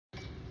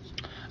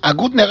A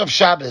good Erev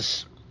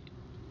Shabbos.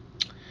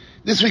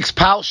 This week's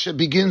Parsha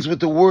begins with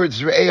the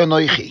words Reeh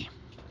Anoichi.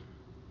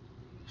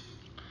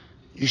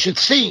 You should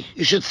see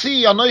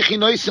Anoichi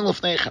Noisim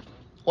Lufnechem.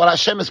 What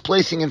Hashem is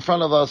placing in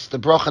front of us, the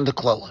Brach and the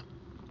Klala.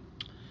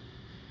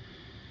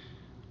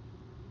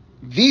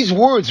 These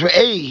words,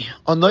 Reeh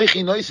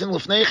Anoichi Noisim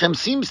Lufnechem,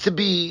 seems to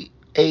be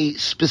a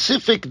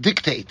specific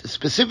dictate, a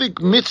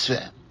specific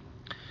mitzvah,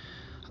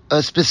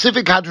 a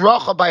specific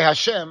hadracha by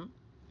Hashem,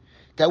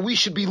 that we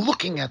should be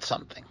looking at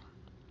something.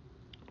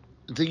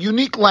 It's a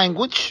unique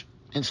language.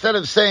 Instead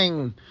of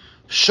saying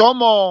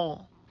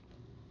shomo,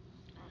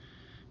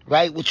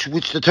 right, which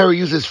the Torah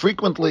uses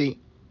frequently.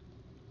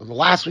 In the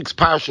last week's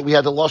parsha, we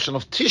had the lashon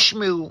of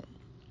tishmu,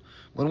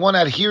 when one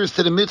adheres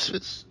to the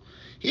mitzvahs.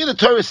 Here the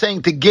Torah is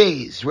saying to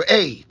gaze,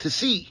 re'eh, to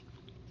see.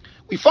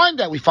 We find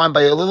that. We find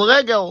by a little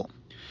regel.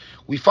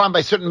 We find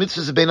by certain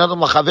mitzvahs of bein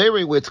adam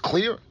lachaveri, where it's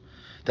clear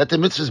that the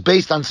mitzvah is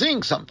based on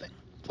seeing something.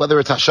 Whether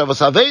it's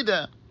hashavas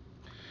aveda,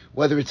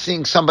 whether it's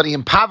seeing somebody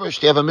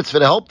impoverished, they have a mitzvah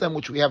to help them,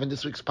 which we have in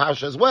this week's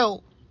parsha as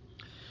well.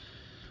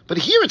 But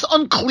here it's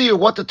unclear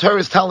what the Torah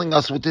is telling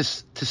us with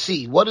this to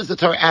see. What is the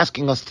Torah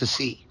asking us to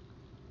see?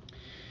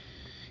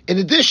 In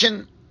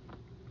addition,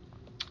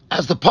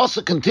 as the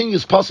pasuk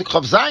continues, pasuk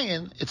Chav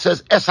Zayin, it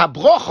says, Es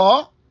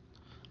habrocha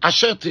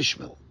asher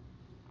tishmu.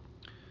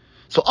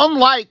 So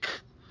unlike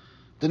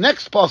the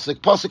next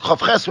pasuk Chav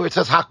Ches, where it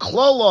says,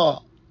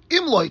 Haklala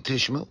imloi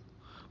tishmu,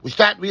 which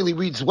that really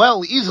reads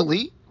well,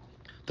 easily,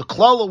 the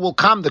klala will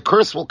come, the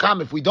curse will come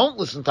if we don't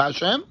listen to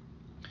Hashem.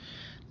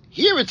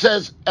 Here it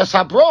says, Es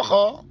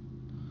habrocha,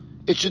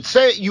 it should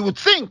say, you would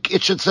think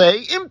it should say,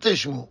 Im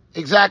tishmu,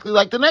 exactly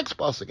like the next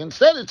pasuk.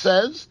 Instead it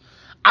says,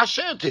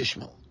 Asher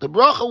tishmu. The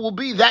bracha will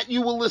be that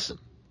you will listen.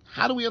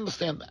 How do we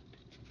understand that?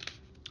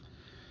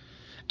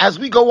 As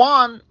we go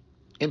on,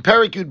 in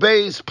Perek Yud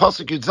Beis,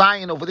 pasuk Yud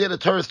Zayin, over there the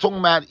Torah is talking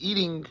about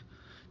eating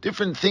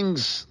different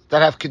things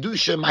that have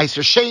kedusha,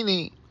 ma'aser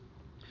sheni,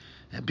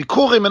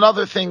 bikurim and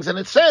other things, and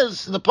it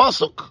says in the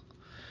pasuk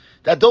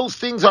that those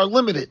things are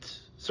limited.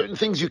 Certain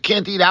things you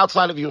can't eat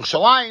outside of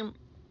Yerushalayim,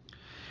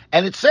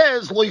 and it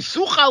says lo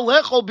yisucha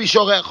lecho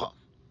bishorecha.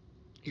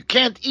 You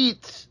can't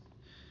eat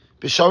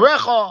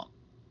bishorecha.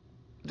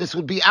 This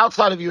would be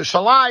outside of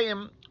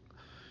Yerushalayim.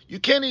 You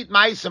can't eat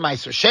ma'aser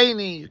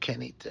sheni. You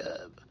can't eat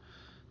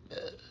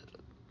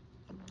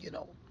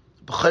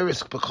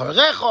b'cheres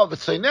b'chorecha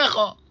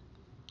v'tzeinecha.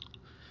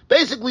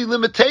 Basically,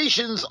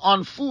 limitations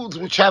on foods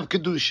which have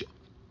kedusha.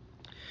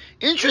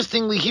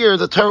 Interestingly, here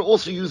the Torah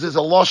also uses a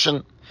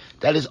lashon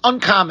that is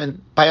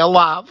uncommon by a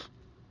lav.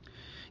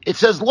 It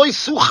says loy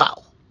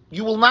suchal.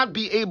 You will not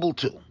be able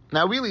to.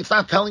 Now, really, it's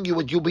not telling you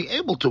what you'll be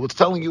able to. It's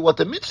telling you what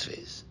the mitzvah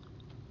is.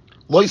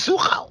 Loy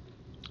suchal.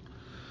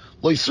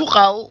 Loy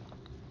suchal,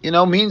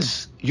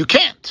 means you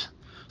can't.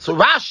 So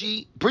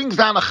Rashi brings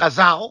down a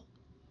chazal.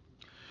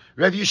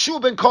 Rav Yeshua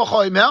ben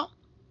Kocha Omer,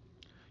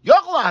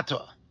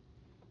 Yochel.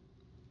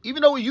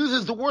 Even though he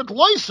uses the word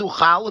loy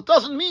suchal, it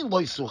doesn't mean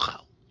loy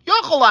suchal.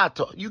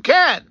 Yochel, you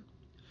can.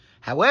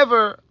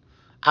 However,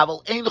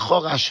 aval ein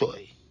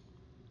chorashoy.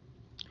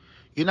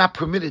 You're not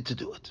permitted to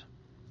do it.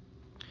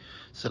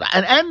 So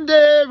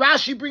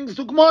Rashi brings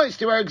dugmois.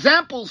 There are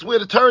examples where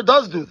the Torah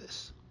does do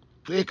this.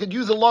 You could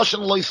use a lashon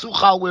loy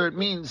suchal where it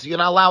means you're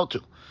not allowed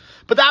to.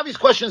 But the obvious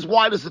question is,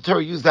 why does the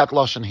Torah use that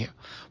lashon here?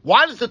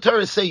 Why does the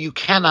Torah say you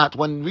cannot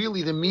when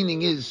really the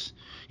meaning is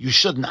you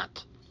should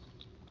not?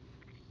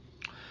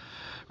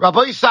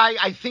 Rabbi Yisai,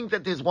 I think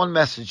that there's one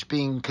message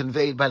being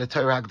conveyed by the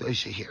Torah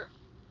HaKadosh here.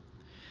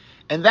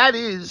 And that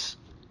is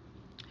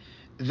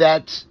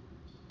that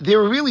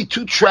there are really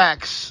two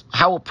tracks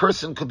how a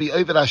person could be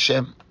Oved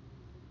Hashem.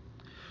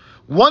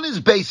 One is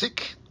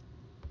basic,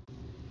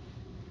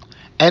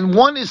 and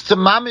one is to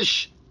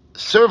mamish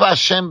serve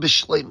Hashem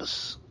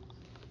b'shleimus,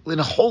 in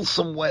a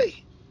wholesome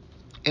way,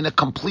 in a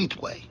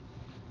complete way.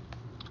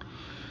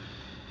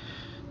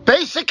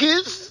 Basic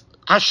is,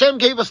 Hashem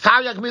gave us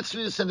Taryag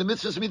mitzvahs and the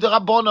mitzvahs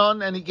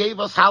midrabanan, and He gave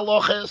us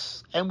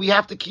halaches, and we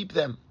have to keep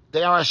them.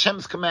 They are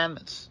Hashem's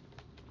commandments.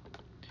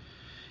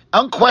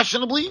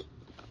 Unquestionably,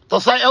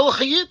 Tasai El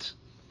Chayit,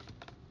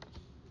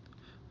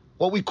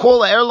 what we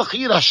call a El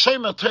Chayit,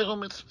 Hashem Torah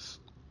mitzvahs.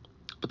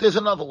 But there's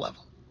another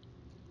level.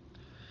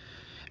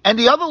 And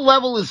the other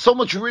level is so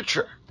much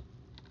richer.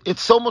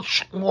 It's so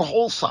much more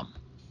wholesome.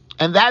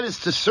 And that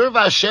is to serve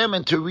Hashem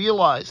and to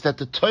realize that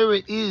the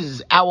Torah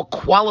is our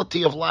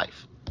quality of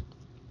life.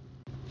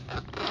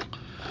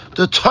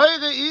 The Torah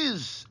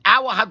is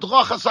our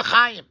hadrachas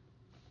hachayim.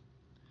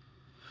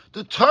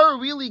 The Torah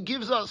really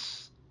gives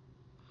us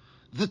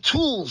the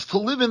tools to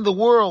live in the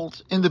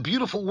world, in the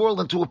beautiful world,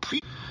 and to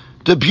appreciate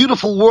the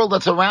beautiful world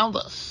that's around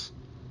us.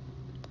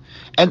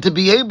 And to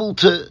be able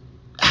to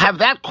have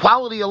that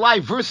quality of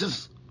life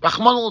versus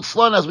Rahman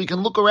al-Islan, as we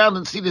can look around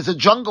and see there's a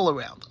jungle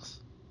around us.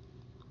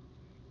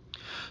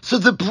 So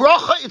the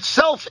bracha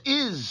itself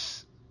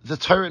is the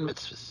Torah and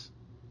mitzvahs.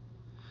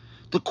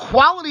 The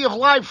quality of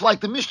life, like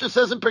the Mishnah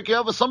says in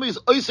Pirkei Avos, somebody is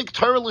Oisik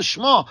Torah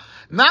Lishma.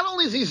 Not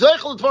only is he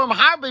Zeichel Dvarim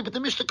Harbe, but the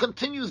Mishnah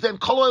continues then,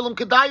 Kol Olam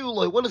Kedayu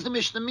Lo. What does the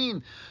Mishnah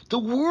mean? The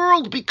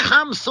world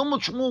becomes so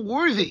much more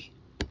worthy.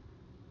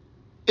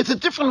 It's a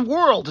different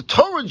world. The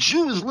Torah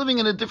Jew is living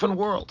in a different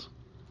world.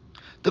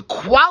 The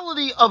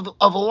quality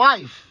of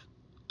life,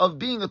 of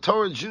being a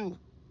Torah Jew.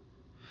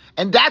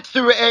 And that's the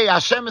Reeh.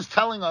 Hashem is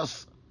telling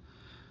us,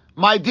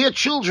 my dear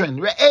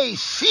children, Reeh,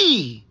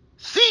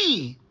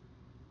 see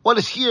what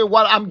is here,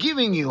 what I'm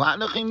giving you. Es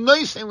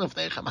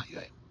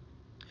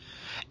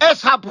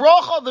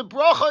ha-brocha, the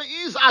brocha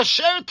is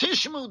asher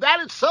tishmu. That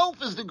itself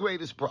is the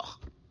greatest brocha.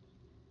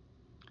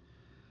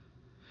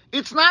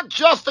 It's not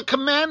just a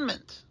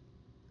commandment.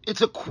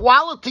 It's a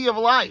quality of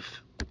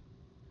life.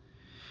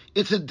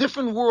 It's a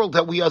different world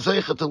that we are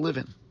zeicha to live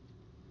in.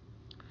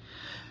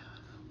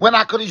 When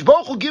HaKadosh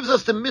Baruch Hu gives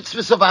us the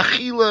mitzvahs of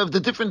achila, of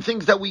the different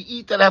things that we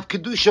eat that have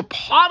kedusha,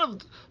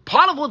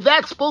 part of what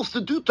that's supposed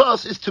to do to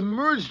us is to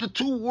merge the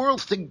two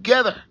worlds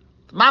together.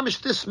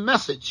 Mamish, this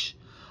message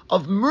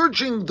of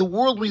merging the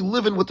world we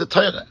live in with the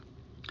Torah.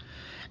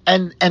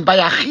 And by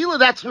achila,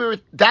 that's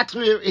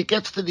where it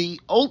gets to the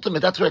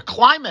ultimate. That's where it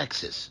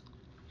climaxes.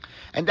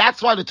 And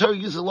that's why the Torah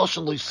uses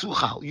lashon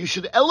loisuchal. You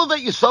should elevate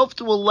yourself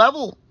to a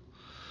level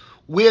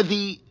where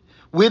the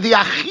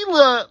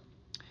achila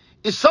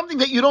is something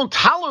that you don't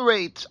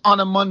tolerate on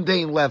a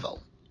mundane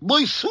level.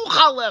 You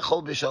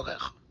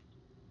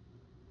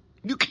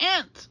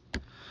can't.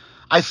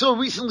 I saw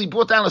recently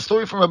brought down a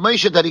story from Rav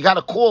Moshe that he got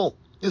a call.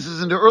 This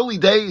is in the early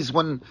days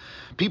when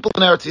people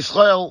in Eretz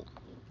Yisrael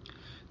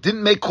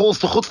didn't make calls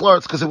to Chutz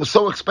La'aretz because it was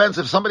so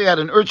expensive. Somebody had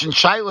an urgent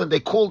shaila and they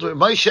called Rav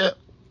Moshe.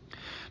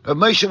 Rav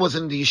Moshe was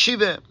in the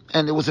yeshiva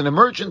and it was an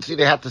emergency.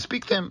 They had to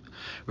speak to him.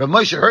 Rav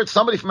Moshe heard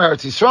somebody from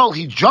Eretz Yisrael.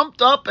 He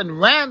jumped up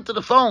and ran to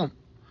the phone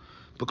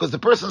because the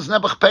person's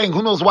nebuch paying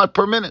who knows what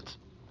per minute.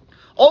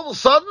 All of a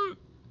sudden,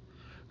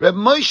 Rav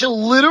Moshe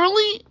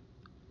literally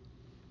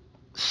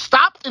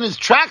stopped in his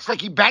tracks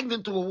like he banged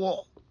into a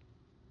wall.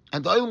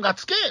 And the Olim got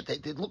scared.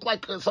 It looked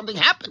like something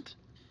happened.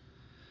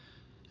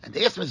 And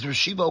they asked him, is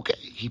Rashiva okay?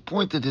 He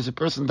pointed, there's a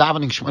person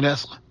davening Shmoneh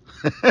Esrei.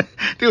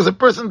 There was a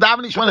person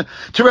davening Shmoneh.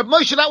 To Rav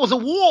Moshe, that was a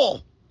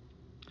wall.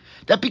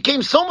 That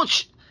became so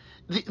much,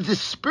 the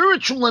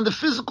spiritual and the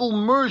physical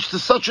merged to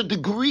such a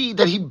degree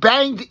that he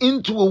banged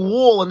into a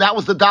wall, and that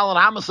was the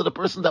Dalet Amos of the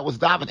person that was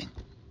davening.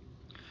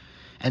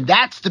 And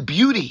that's the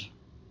beauty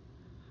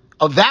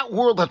of that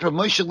world that Rav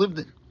Moshe lived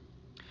in.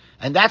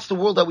 And that's the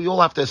world that we all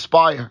have to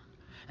aspire.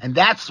 And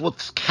that's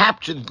what's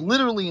captured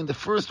literally in the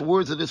first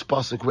words of this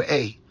pasuk,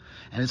 Re'eh.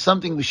 And it's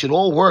something we should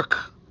all work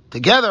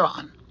together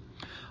on,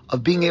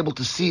 of being able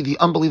to see the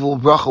unbelievable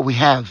bracha we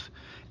have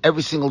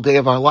every single day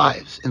of our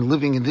lives in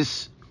living in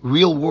this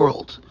real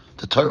world,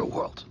 the Torah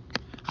world.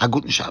 A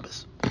guten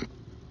Shabbos.